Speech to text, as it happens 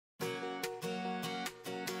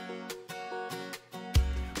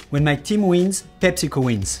When my team wins, PepsiCo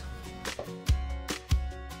wins.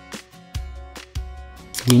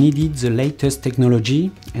 We needed the latest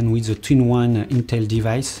technology, and with the two-in-one Intel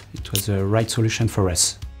device, it was the right solution for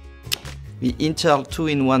us. The Intel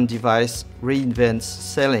 2-in-1 device reinvents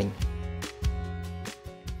selling.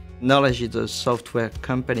 Noledge is a software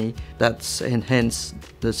company that's enhanced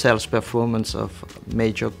the sales performance of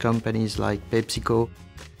major companies like PepsiCo.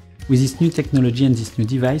 With this new technology and this new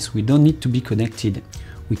device, we don't need to be connected.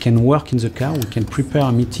 We can work in the car, we can prepare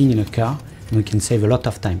a meeting in a car, and we can save a lot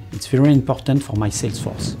of time. It's very important for my sales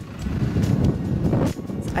force.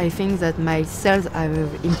 I think that my sales have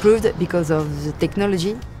improved because of the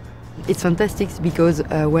technology. It's fantastic because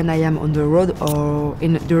when I am on the road or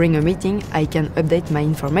during a meeting, I can update my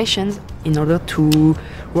information in order to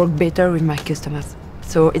work better with my customers.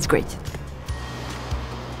 So it's great.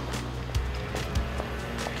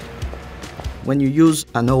 When you use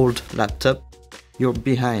an old laptop, you're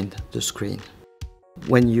behind the screen.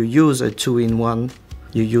 When you use a 2-in-1,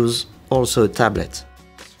 you use also a tablet.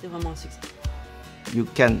 You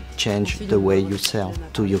can change the way you sell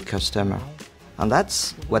to your customer. And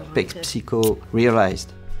that's what PepsiCo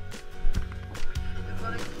realized.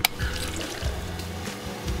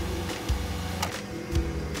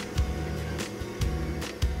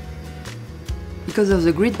 Because of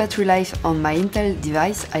the great battery life on my Intel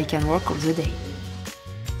device, I can work all the day.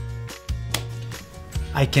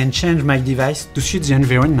 I can change my device to suit the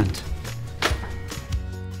environment.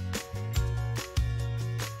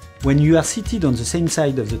 When you are seated on the same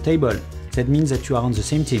side of the table, that means that you are on the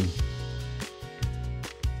same team.